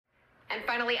And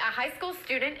finally, a high school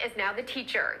student is now the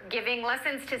teacher, giving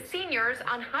lessons to seniors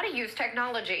on how to use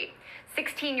technology.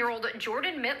 16-year-old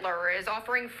Jordan Mittler is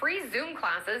offering free Zoom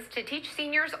classes to teach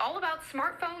seniors all about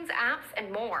smartphones, apps,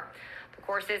 and more. The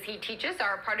courses he teaches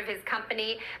are part of his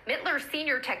company, Mittler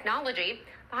Senior Technology.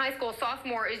 The high school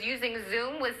sophomore is using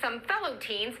Zoom with some fellow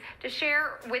teens to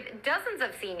share with dozens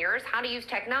of seniors how to use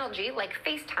technology like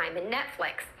FaceTime and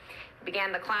Netflix. He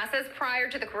began the classes prior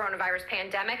to the coronavirus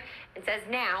pandemic and says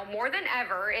now, more than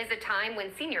ever, is a time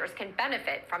when seniors can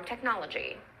benefit from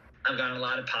technology. I've gotten a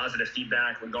lot of positive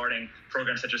feedback regarding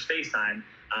programs such as FaceTime,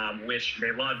 which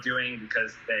they love doing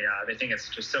because they think it's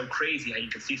just so crazy how you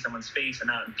can see someone's face and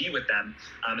not be with them,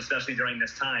 especially during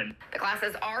this time. The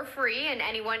classes are free and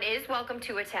anyone is welcome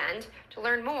to attend. To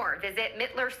learn more, visit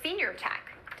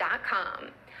MittlerSeniorTech.com.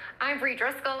 I'm Bree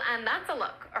Driscoll, and that's a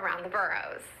look around the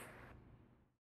boroughs.